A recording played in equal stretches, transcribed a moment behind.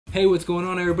Hey, what's going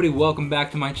on, everybody? Welcome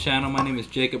back to my channel. My name is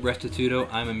Jacob Restituto.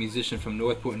 I'm a musician from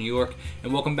Northport, New York,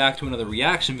 and welcome back to another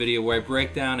reaction video where I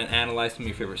break down and analyze some of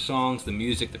your favorite songs, the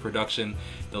music, the production,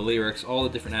 the lyrics, all the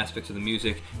different aspects of the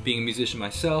music. Being a musician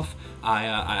myself,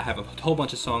 I have a whole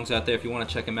bunch of songs out there. If you want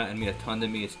to check them out and meet a ton to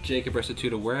me, it's Jacob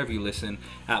Restituto wherever you listen,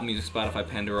 Apple Music, Spotify,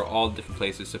 Pandora, all the different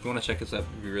places. So if you want to check us out, it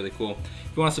would be really cool.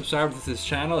 If you want to subscribe to this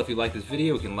channel, if you like this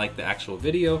video, you can like the actual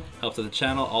video. Helps out the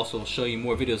channel. Also, will show you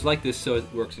more videos like this so it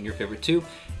works in your favorite too.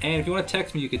 And if you want to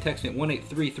text me, you can text me at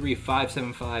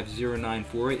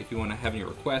 1-833-575-0948 if you want to have any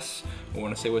requests or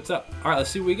want to say what's up. Alright, let's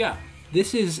see what we got.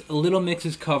 This is Little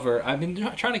Mix's cover. I've been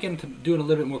trying to get into doing a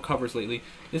little bit more covers lately.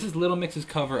 This is Little Mix's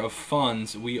cover of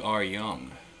Fun's We Are Young.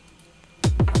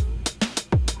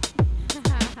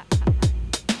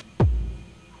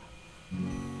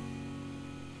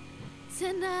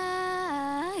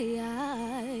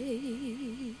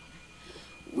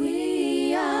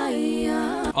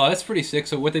 Oh, that's pretty sick.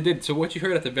 So what they did, so what you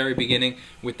heard at the very beginning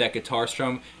with that guitar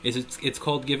strum is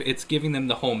it's giving them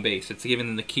the home bass. It's giving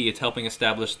them the key. It's helping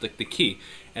establish the key,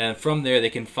 and from there they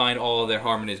can find all of their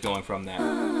harmonies going from that.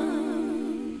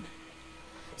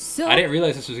 So I didn't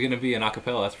realize this was going to be an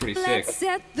acapella. That's pretty sick. Let's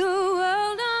set the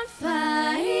world on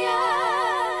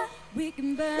fire. We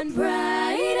can burn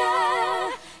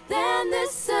brighter than the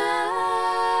sun.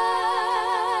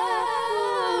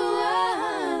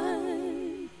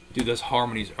 Dude, those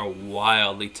harmonies are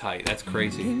wildly tight. That's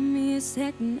crazy. Give me a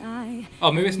second, oh,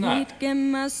 maybe it's not. Get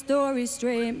my story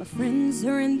straight. My friends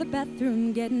are in the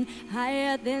bathroom getting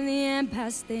higher than the Empire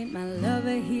State. My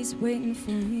lover, he's waiting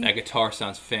for me. That guitar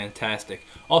sounds fantastic.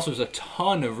 Also, there's a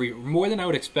ton of more than I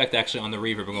would expect actually on the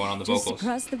reverb going on the vocals. Just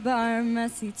across the bar, my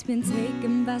seat's been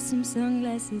taken by some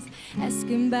sunglasses,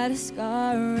 asking about a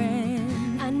scar.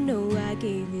 And I know I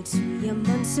gave it to you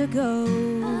months ago.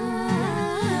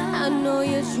 I know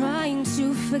you're trying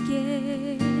to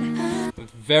forget.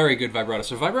 Very good vibrato.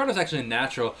 So vibrato is actually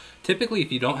natural. Typically,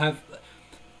 if you don't have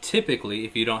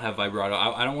vibrato,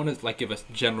 I don't want to like give a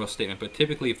general statement, but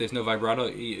typically if there's no vibrato,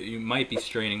 you might be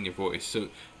straining your voice. So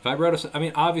vibrato, I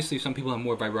mean, obviously some people have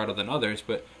more vibrato than others,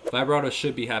 but vibrato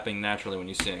should be happening naturally when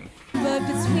you sing. But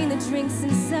between the drinks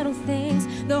and subtle things,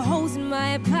 the holes in my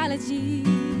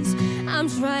apologies, I'm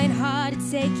trying hard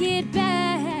to take it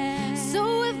back.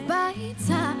 So if by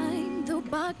time the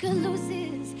vodka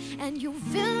loses and you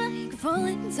feel like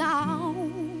falling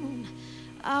down,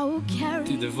 I will carry.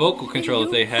 Dude, the vocal control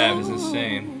that they have is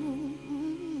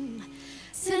insane.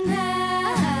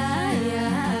 Tonight,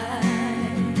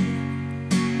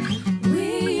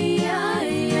 we are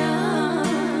young,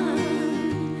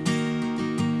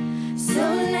 so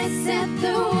let's set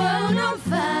the world on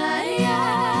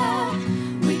fire.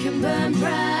 We can burn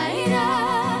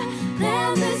brighter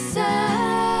than the sun.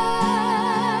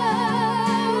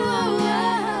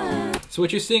 So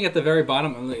what you're seeing at the very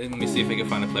bottom, let me see if I can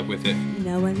find a clip with it.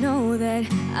 Now I know that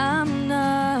I'm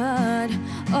not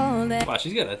all that. Wow,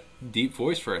 she's got a deep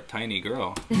voice for a tiny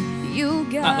girl. You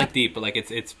got. Not like deep, but like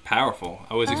it's powerful.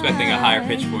 I was expecting a higher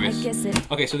pitched voice.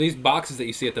 Okay, so these boxes that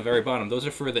you see at the very bottom, those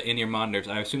are for the in-ear monitors.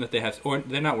 I assume that they have, or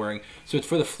they're not wearing, so it's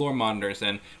for the floor monitors.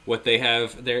 And what they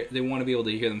have, they want to be able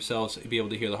to hear themselves, be able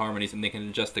to hear the harmonies, and they can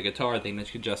adjust the guitar. They can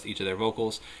adjust each of their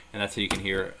vocals, and that's how you can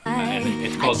hear. And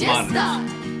it's called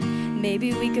monitors.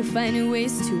 Maybe we could find new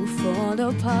ways to fall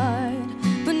apart,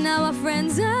 but now our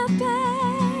friends are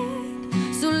back,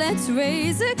 so let's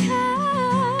raise a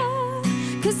cup,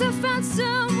 'cause I found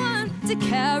someone to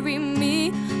carry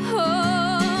me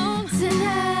home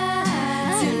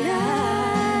tonight,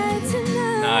 tonight,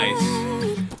 tonight. Nice.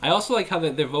 I also like how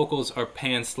their vocals are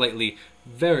panned slightly,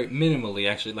 very minimally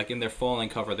actually, like in their falling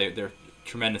cover they're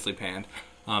tremendously panned.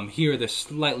 Here they're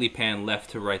slightly panned left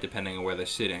to right depending on where they're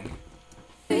sitting.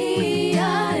 We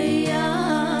are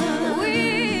young.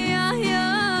 We are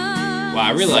young. Wow,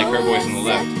 I really like her voice on the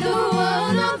left. Set the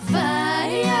world on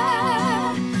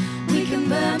fire. We can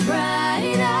burn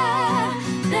brighter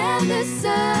than the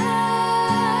sun.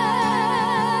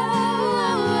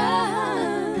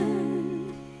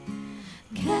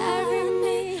 Carry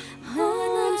me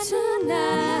home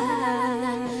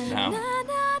tonight. Now,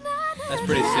 that's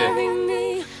pretty sick.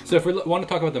 So if we want to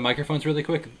talk about the microphones really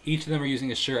quick, each of them are using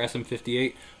a Shure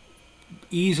SM58.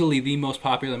 Easily the most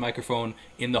popular microphone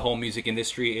in the whole music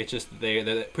industry. It's just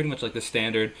they're pretty much like the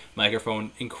standard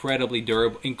microphone. Incredibly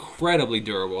durable.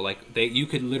 Like you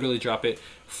could literally drop it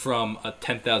from a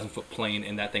 10,000-foot plane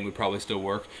and that thing would probably still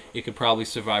work. It could probably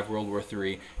survive World War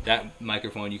III. That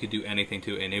microphone you could do anything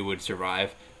to and it would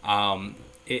survive.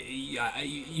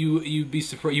 You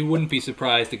wouldn't be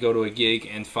surprised to go to a gig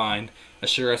and find a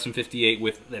Shure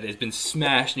SM58 that has been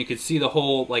smashed, and you could see the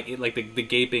whole the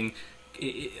gaping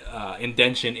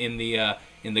indention in the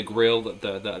grill,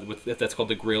 that's called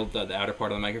the grill, the outer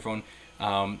part of the microphone.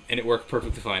 And it worked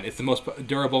perfectly fine. It's the most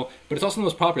durable, but it's also the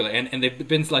most popular. And they've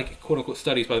been like quote unquote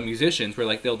studies by the musicians where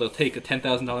like they'll take a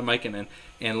 $10,000 mic and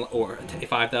or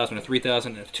 $5,000 or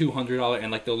 $3,000 or $200,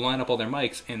 and like they'll line up all their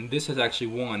mics. And this has actually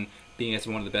won being as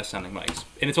one of the best sounding mics.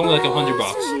 And it's only like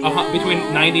 $100,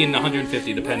 between 90 and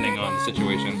 150 depending on the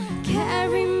situation.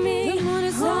 Carry me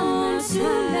home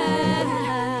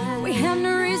tonight. We have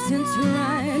no reason to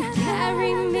run.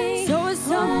 Carry me, so is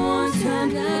someone turn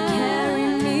to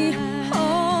carry me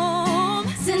home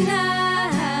tonight.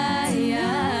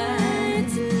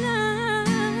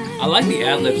 I like the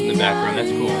ad-libs in the background,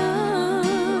 that's cool.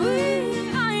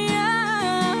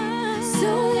 So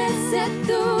let's set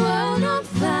the world on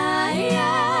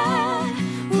fire.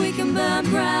 We can burn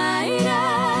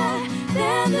brighter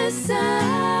than the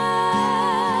sun.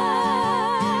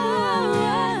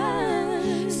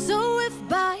 So if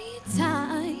by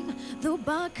time the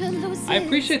vodka loses, I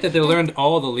appreciate that they learned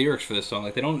all the lyrics for this song.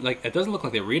 Like they don't like it doesn't look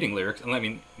like they're reading lyrics. And I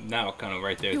mean now kind of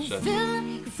right there. you It's just, feel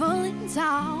like falling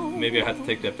down. maybe I have to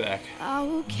take that back. I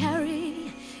will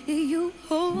carry you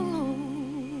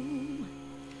home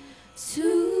tonight.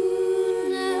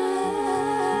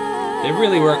 They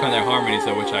really work on their harmonies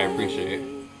though, which I appreciate.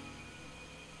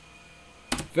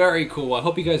 Very cool. I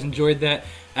hope you guys enjoyed that.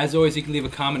 As always, you can leave a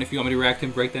comment if you want me to react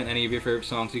and break down any of your favorite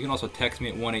songs. You can also text me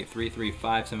at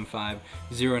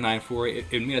 1-833-575-0948.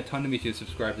 It would mean a ton to me if you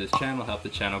subscribe to this channel, help the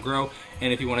channel grow.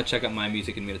 And if you want to check out my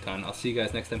music, it would mean a ton. I'll see you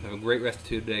guys next time. Have a great rest of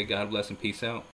today. God bless and peace out.